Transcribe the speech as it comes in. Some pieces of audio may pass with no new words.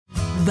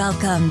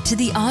Welcome to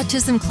the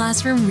Autism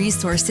Classroom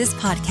Resources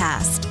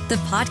Podcast, the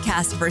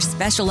podcast for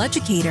special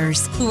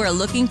educators who are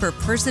looking for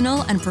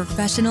personal and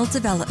professional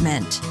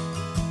development.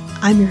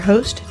 I'm your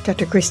host,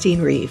 Dr.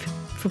 Christine Reeve.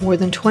 For more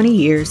than 20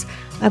 years,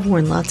 I've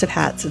worn lots of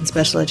hats in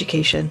special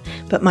education,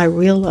 but my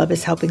real love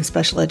is helping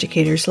special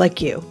educators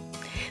like you.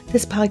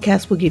 This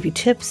podcast will give you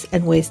tips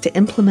and ways to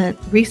implement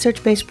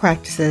research-based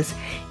practices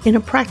in a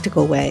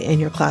practical way in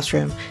your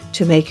classroom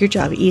to make your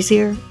job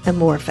easier and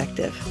more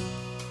effective.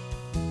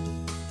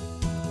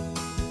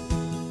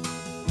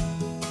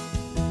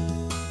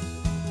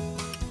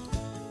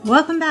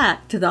 Welcome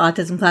back to the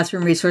Autism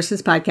Classroom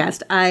Resources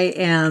Podcast. I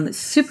am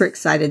super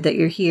excited that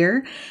you're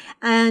here.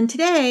 And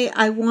today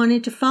I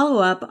wanted to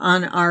follow up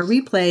on our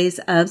replays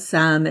of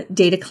some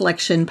data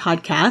collection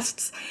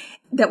podcasts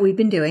that we've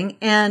been doing.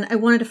 And I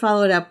wanted to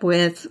follow it up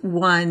with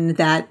one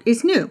that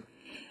is new.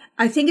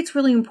 I think it's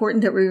really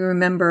important that we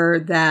remember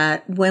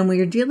that when we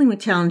are dealing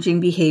with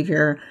challenging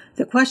behavior,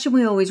 the question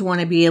we always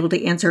want to be able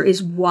to answer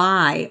is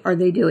why are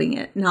they doing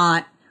it,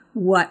 not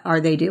what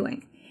are they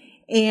doing?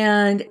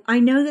 And I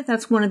know that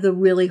that's one of the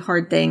really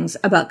hard things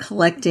about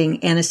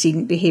collecting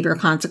antecedent behavior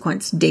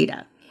consequence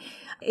data.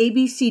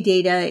 ABC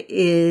data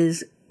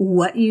is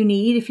what you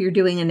need if you're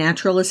doing a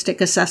naturalistic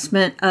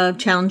assessment of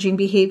challenging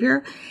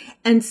behavior.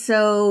 And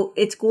so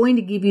it's going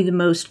to give you the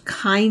most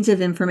kinds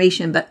of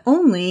information, but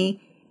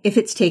only if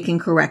it's taken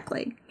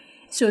correctly.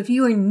 So if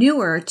you are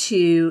newer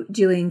to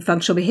doing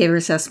functional behavior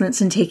assessments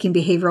and taking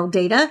behavioral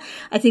data,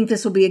 I think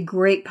this will be a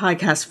great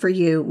podcast for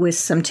you with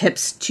some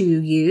tips to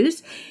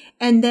use.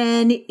 And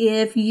then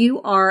if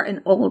you are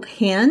an old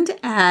hand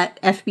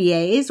at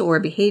FBAs or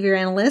a behavior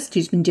analyst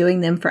who's been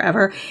doing them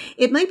forever,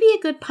 it might be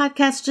a good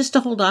podcast just to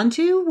hold on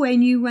to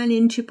when you run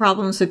into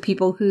problems with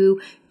people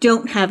who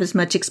don't have as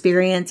much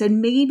experience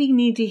and maybe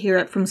need to hear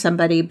it from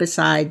somebody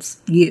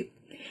besides you.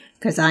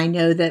 Because I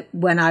know that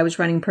when I was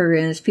running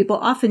programs, people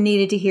often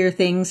needed to hear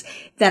things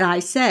that I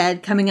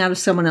said coming out of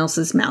someone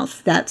else's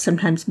mouth. That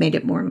sometimes made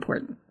it more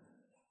important.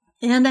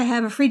 And I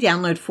have a free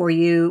download for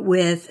you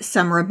with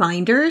some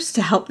reminders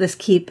to help this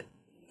keep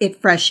it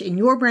fresh in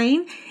your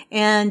brain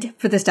and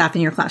for the staff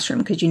in your classroom,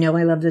 because you know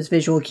I love those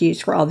visual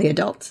cues for all the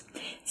adults.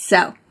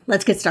 So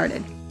let's get started.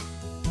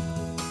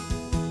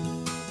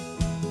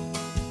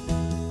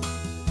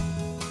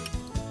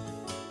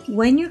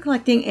 When you're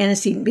collecting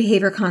antecedent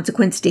behavior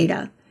consequence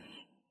data,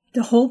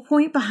 the whole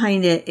point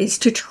behind it is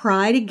to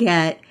try to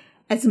get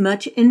as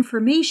much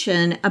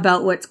information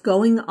about what's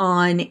going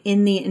on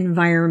in the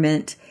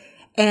environment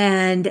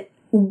and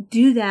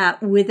do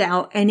that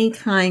without any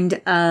kind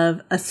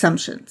of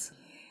assumptions.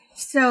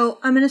 So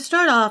I'm going to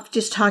start off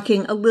just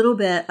talking a little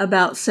bit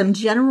about some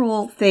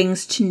general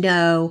things to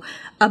know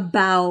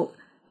about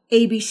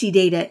ABC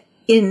data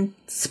in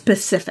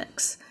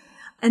specifics.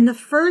 And the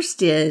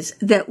first is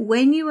that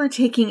when you are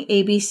taking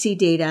ABC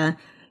data,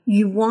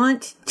 you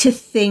want to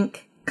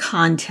think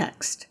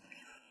context.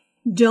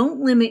 Don't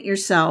limit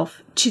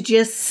yourself to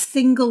just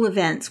single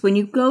events. When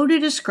you go to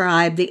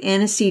describe the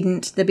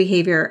antecedent, the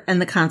behavior,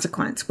 and the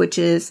consequence, which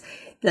is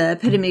the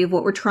epitome of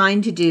what we're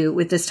trying to do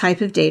with this type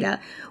of data,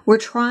 we're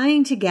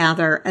trying to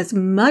gather as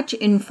much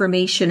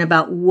information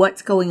about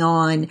what's going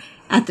on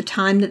at the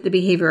time that the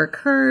behavior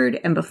occurred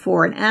and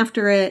before and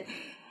after it,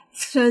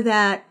 so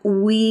that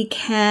we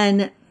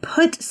can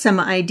put some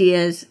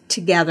ideas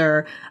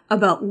together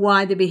about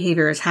why the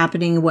behavior is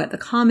happening, what the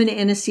common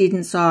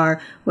antecedents are,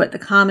 what the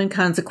common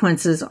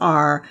consequences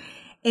are.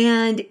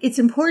 And it's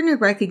important to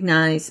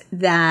recognize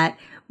that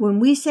when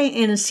we say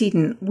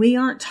antecedent, we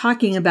aren't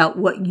talking about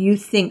what you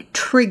think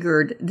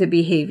triggered the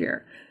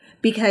behavior.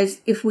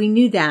 Because if we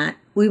knew that,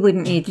 we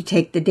wouldn't need to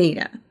take the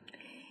data.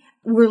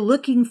 We're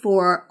looking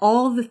for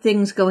all the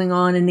things going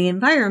on in the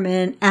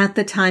environment at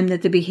the time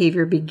that the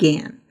behavior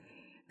began.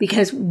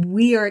 Because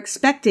we are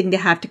expecting to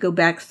have to go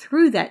back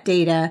through that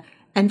data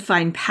and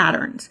find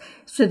patterns.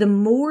 So the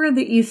more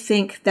that you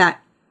think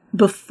that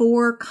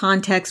before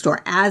context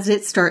or as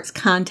it starts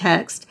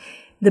context,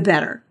 the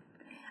better.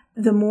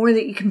 The more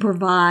that you can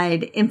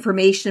provide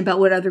information about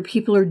what other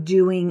people are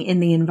doing in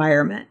the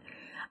environment.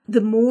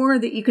 The more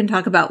that you can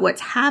talk about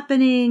what's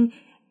happening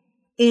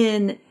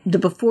in the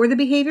before the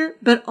behavior,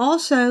 but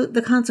also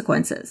the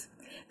consequences.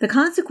 The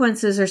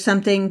consequences are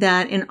something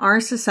that in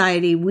our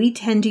society, we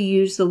tend to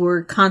use the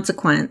word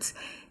consequence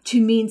to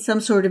mean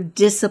some sort of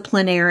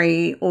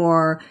disciplinary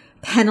or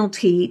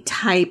penalty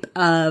type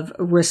of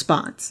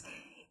response.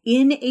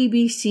 In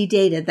ABC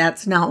data,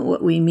 that's not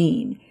what we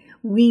mean.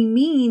 We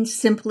mean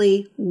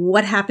simply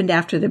what happened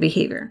after the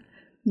behavior,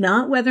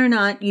 not whether or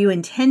not you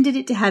intended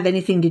it to have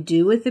anything to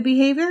do with the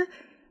behavior.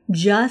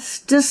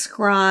 Just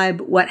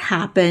describe what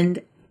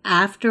happened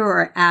after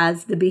or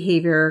as the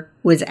behavior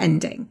was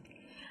ending.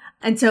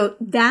 And so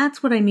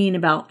that's what I mean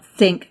about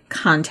think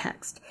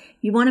context.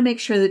 You want to make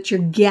sure that you're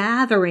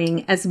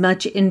gathering as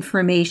much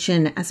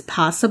information as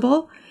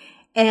possible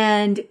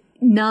and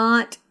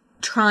not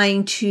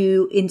trying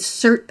to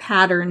insert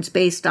patterns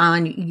based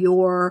on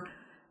your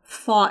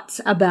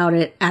thoughts about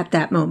it at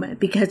that moment,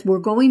 because we're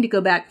going to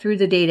go back through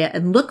the data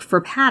and look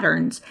for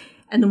patterns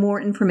And the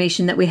more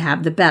information that we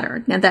have, the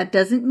better. Now, that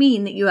doesn't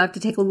mean that you have to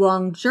take a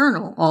long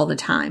journal all the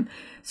time.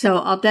 So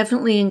I'll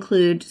definitely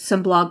include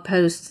some blog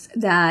posts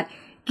that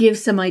give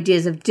some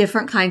ideas of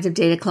different kinds of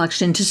data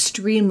collection to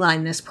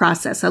streamline this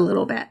process a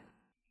little bit.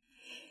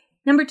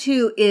 Number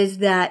 2 is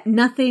that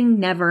nothing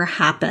never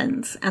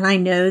happens. And I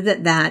know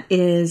that that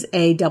is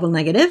a double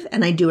negative,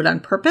 and I do it on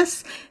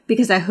purpose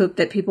because I hope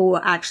that people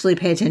will actually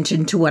pay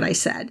attention to what I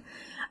said.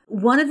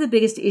 One of the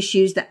biggest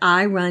issues that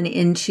I run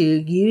into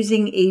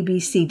using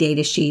ABC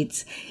data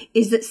sheets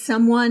is that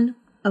someone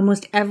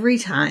almost every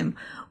time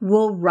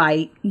will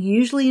write,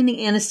 usually in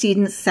the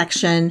antecedents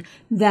section,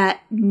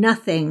 that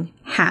nothing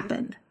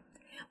happened.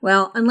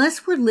 Well,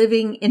 unless we're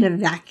living in a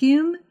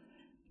vacuum,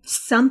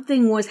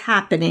 something was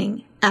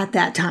happening at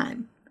that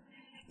time.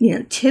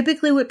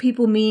 Typically what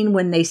people mean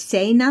when they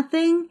say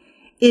nothing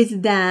is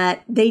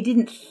that they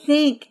didn't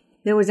think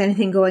there was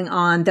anything going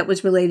on that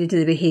was related to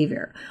the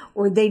behavior,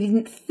 or they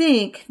didn't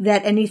think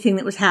that anything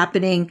that was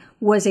happening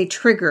was a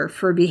trigger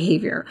for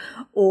behavior,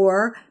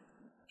 or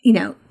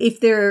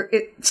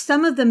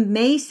some of them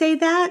may say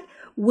that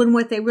when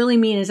what they really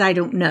mean is, I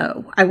don't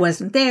know. I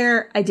wasn't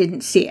there. I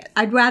didn't see it.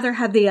 I'd rather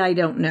have the I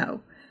don't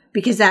know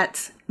because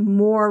that's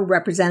more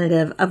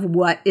representative of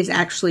what is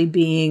actually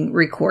being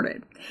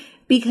recorded.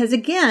 Because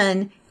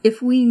again,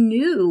 if we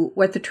knew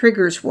what the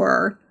triggers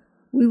were,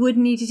 we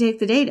wouldn't need to take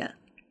the data.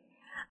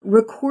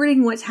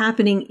 Recording what's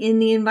happening in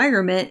the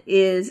environment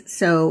is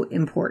so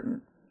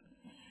important.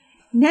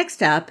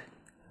 Next up,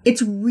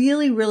 it's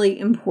really, really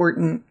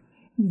important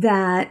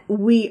that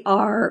we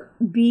are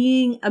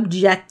being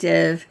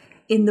objective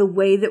in the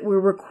way that we're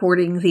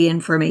recording the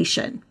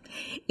information.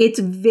 It's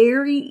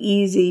very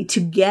easy to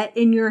get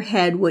in your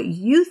head what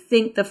you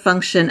think the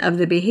function of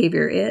the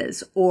behavior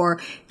is, or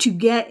to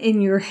get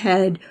in your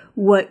head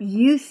what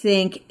you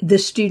think the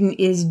student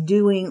is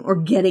doing or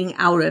getting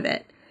out of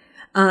it.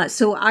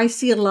 So I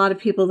see a lot of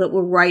people that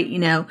will write,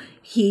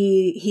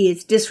 he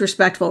is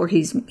disrespectful or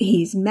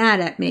he's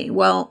mad at me.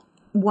 Well,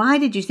 why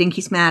did you think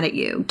he's mad at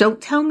you?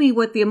 Don't tell me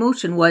what the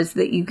emotion was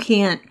that you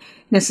can't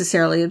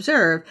necessarily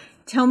observe.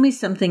 Tell me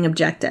something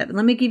objective. And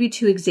let me give you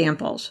 2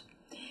 examples.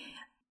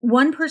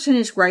 One person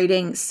is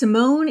writing,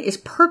 Simone is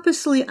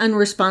purposely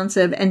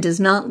unresponsive and does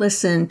not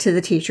listen to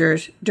the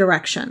teacher's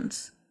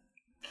directions.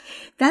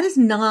 That is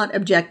not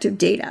objective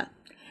data.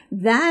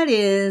 That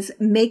is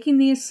making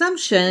the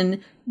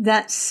assumption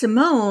that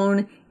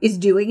Simone is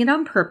doing it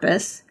on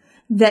purpose,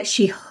 that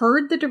she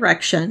heard the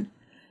direction,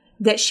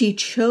 that she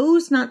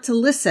chose not to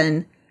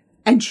listen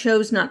and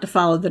chose not to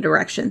follow the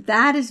direction.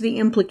 That is the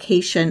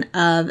implication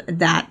of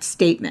that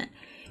statement.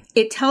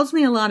 It tells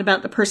me a lot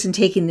about the person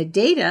taking the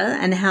data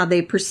and how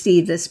they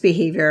perceive this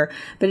behavior,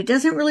 but it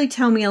doesn't really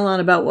tell me a lot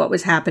about what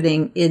was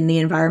happening in the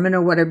environment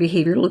or what her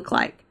behavior looked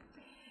like.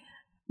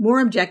 More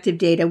objective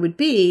data would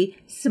be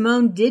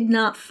Simone did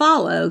not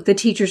follow the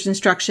teacher's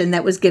instruction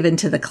that was given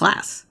to the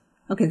class.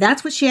 Okay,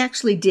 that's what she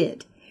actually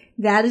did.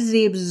 That is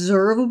the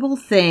observable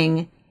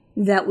thing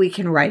that we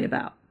can write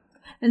about.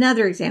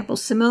 Another example,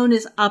 Simone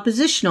is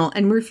oppositional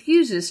and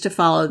refuses to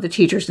follow the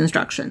teacher's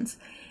instructions.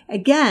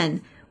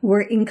 Again,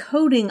 we're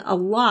encoding a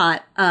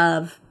lot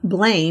of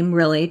blame,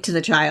 really, to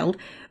the child,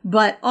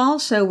 but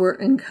also we're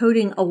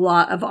encoding a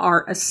lot of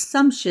our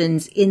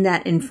assumptions in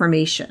that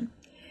information.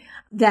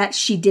 That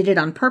she did it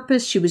on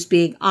purpose, she was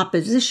being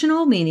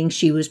oppositional, meaning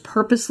she was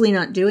purposely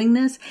not doing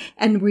this,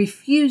 and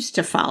refused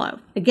to follow.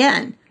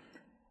 Again,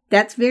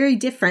 that's very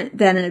different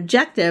than an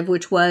objective,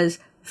 which was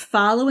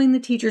following the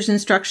teacher's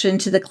instruction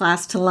to the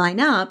class to line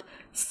up.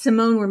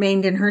 Simone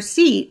remained in her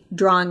seat,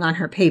 drawing on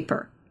her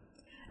paper.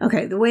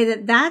 Okay, the way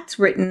that that's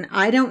written,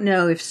 I don't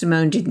know if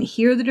Simone didn't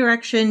hear the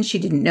direction. She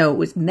didn't know it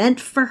was meant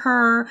for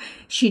her.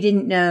 She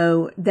didn't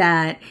know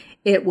that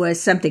it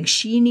was something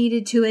she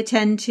needed to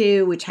attend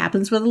to, which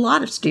happens with a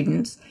lot of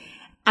students.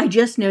 I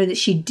just know that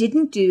she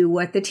didn't do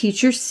what the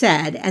teacher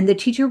said, and the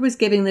teacher was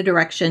giving the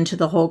direction to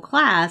the whole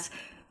class,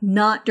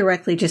 not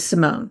directly to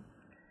Simone.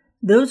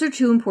 Those are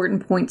 2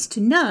 important points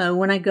to know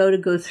when I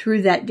go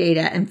through that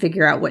data and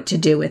figure out what to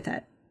do with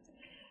it.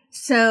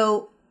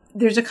 So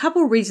there's a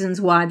couple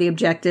reasons why the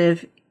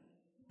objective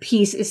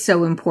piece is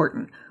so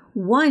important.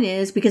 One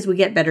is because we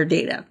get better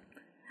data.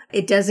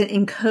 It doesn't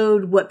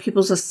encode what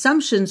people's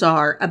assumptions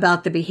are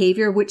about the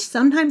behavior, which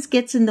sometimes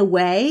gets in the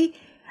way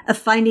of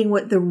finding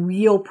what the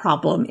real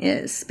problem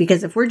is.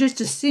 Because if we're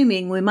just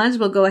assuming, we might as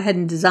well go ahead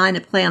and design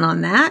a plan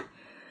on that.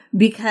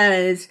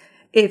 Because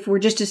if we're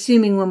just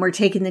assuming when we're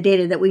taking the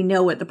data that we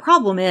know what the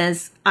problem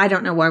is, I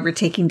don't know why we're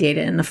taking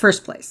data in the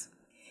first place.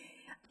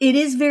 It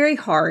is very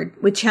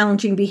hard with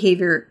challenging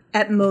behavior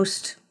at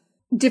most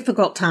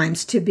difficult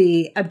times to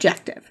be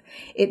objective.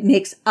 It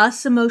makes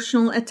us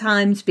emotional at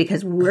times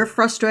because we're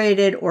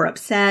frustrated or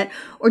upset,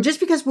 or just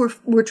because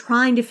we're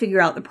trying to figure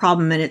out the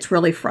problem and it's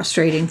really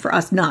frustrating for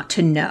us not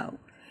to know.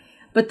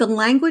 But the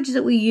language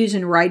that we use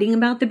in writing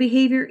about the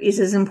behavior is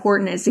as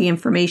important as the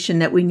information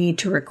that we need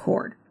to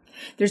record.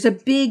 There's a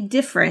big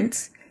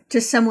difference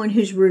to someone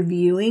who's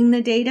reviewing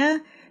the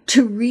data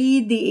to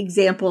read the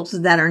examples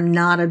that are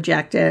not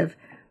objective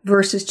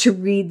versus to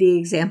read the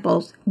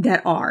examples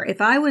that are.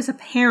 If I was a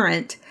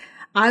parent,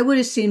 I would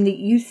assume that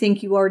you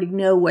think you already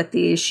know what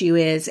the issue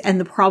is and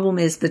the problem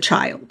is the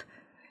child,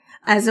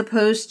 as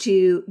opposed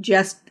to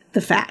just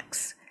the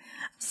facts.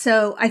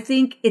 So I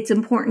think it's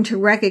important to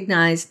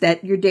recognize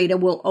that your data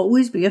will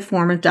always be a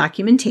form of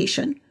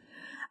documentation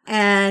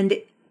and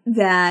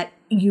that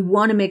you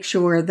want to make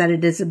sure that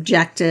it is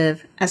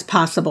objective as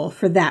possible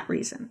for that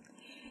reason.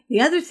 The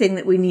other thing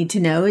that we need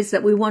to know is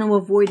that we want to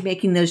avoid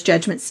making those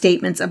judgment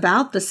statements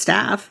about the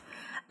staff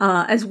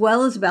as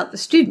well as about the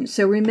students.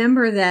 So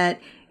remember that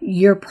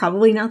you're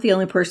probably not the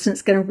only person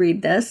that's going to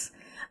read this.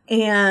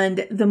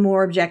 And the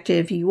more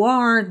objective you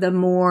are, the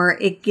more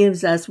it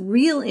gives us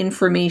real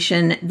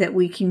information that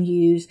we can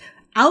use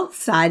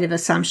outside of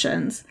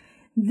assumptions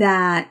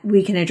that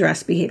we can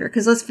address behavior.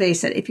 Because let's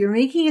face it, if you're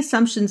making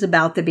assumptions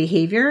about the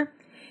behavior,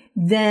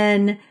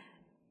 then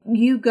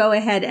you go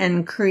ahead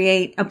and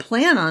create a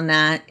plan on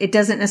that. It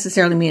doesn't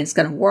necessarily mean it's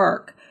going to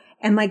work.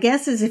 And my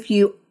guess is if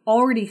you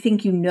already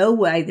think you know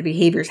why the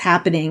behavior is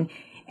happening,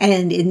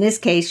 and in this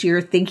case,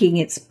 you're thinking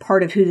it's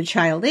part of who the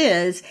child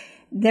is,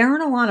 there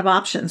aren't a lot of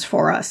options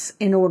for us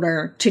in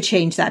order to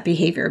change that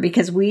behavior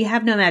because we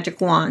have no magic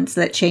wands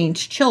that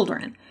change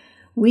children.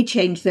 We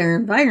change their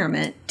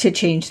environment to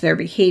change their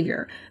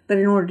behavior. But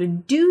in order to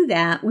do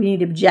that, we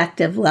need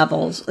objective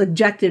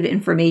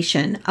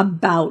information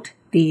about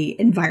the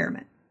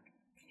environment.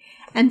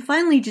 And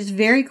finally, just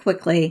very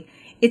quickly,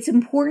 it's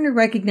important to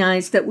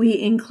recognize that we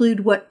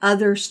include what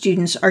other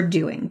students are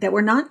doing, that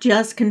we're not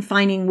just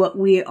confining what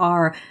we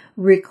are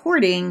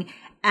recording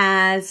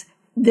as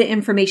the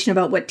information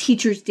about what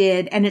teachers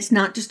did. And it's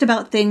not just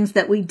about things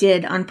that we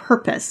did on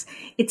purpose.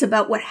 It's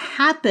about what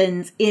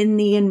happens in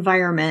the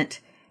environment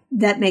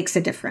that makes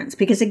a difference.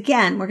 Because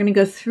again, we're going to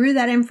go through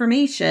that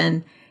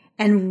information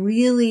and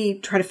really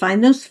try to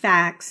find those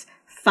facts,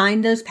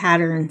 find those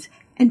patterns,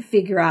 and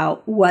figure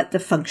out what the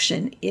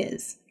function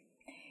is.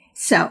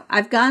 So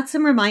I've got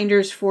some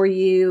reminders for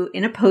you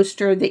in a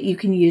poster that you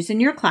can use in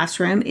your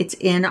classroom. It's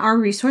in our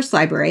resource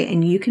library,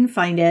 and you can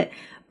find it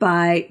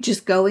by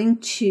just going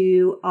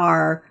to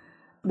our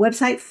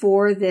website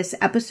for this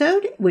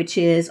episode, which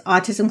is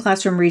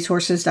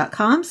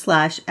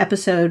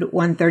autismclassroomresources.com/episode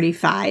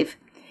 135.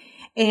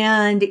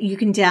 And you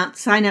can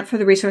sign up for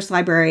the resource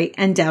library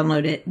and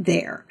download it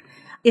there.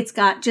 It's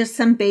got just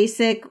some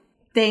basic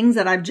things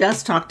that I've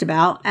just talked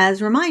about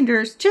as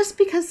reminders, just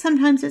because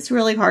sometimes it's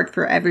really hard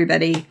for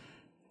everybody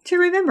to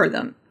remember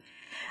them.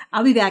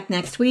 I'll be back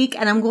next week,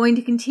 and I'm going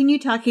to continue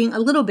talking a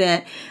little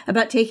bit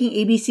about taking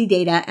ABC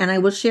data, and I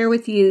will share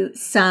with you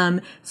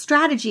some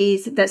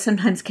strategies that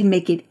sometimes can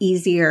make it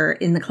easier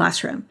in the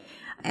classroom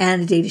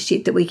and a data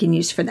sheet that we can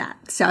use for that.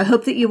 So I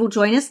hope that you will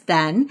join us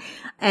then.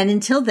 And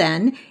until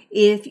then,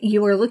 if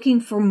you are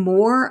looking for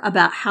more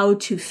about how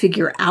to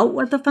figure out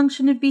what the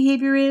function of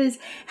behavior is,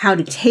 how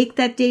to take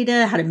that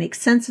data, how to make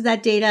sense of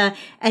that data,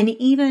 and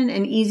even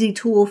an easy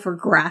tool for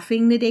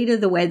graphing the data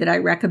the way that I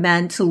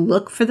recommend to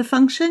look for the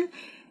function,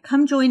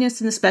 come join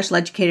us in the Special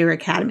Educator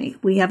Academy.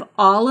 We have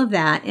all of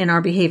that in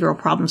our behavioral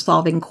problem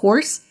solving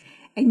course,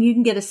 and you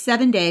can get a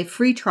 7-day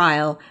free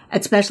trial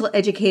at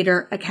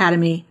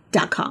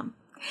specialeducatoracademy.com.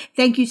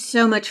 Thank you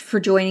so much for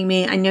joining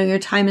me. I know your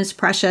time is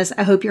precious.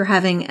 I hope you're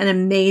having an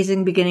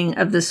amazing beginning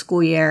of the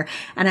school year,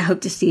 and I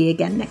hope to see you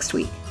again next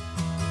week.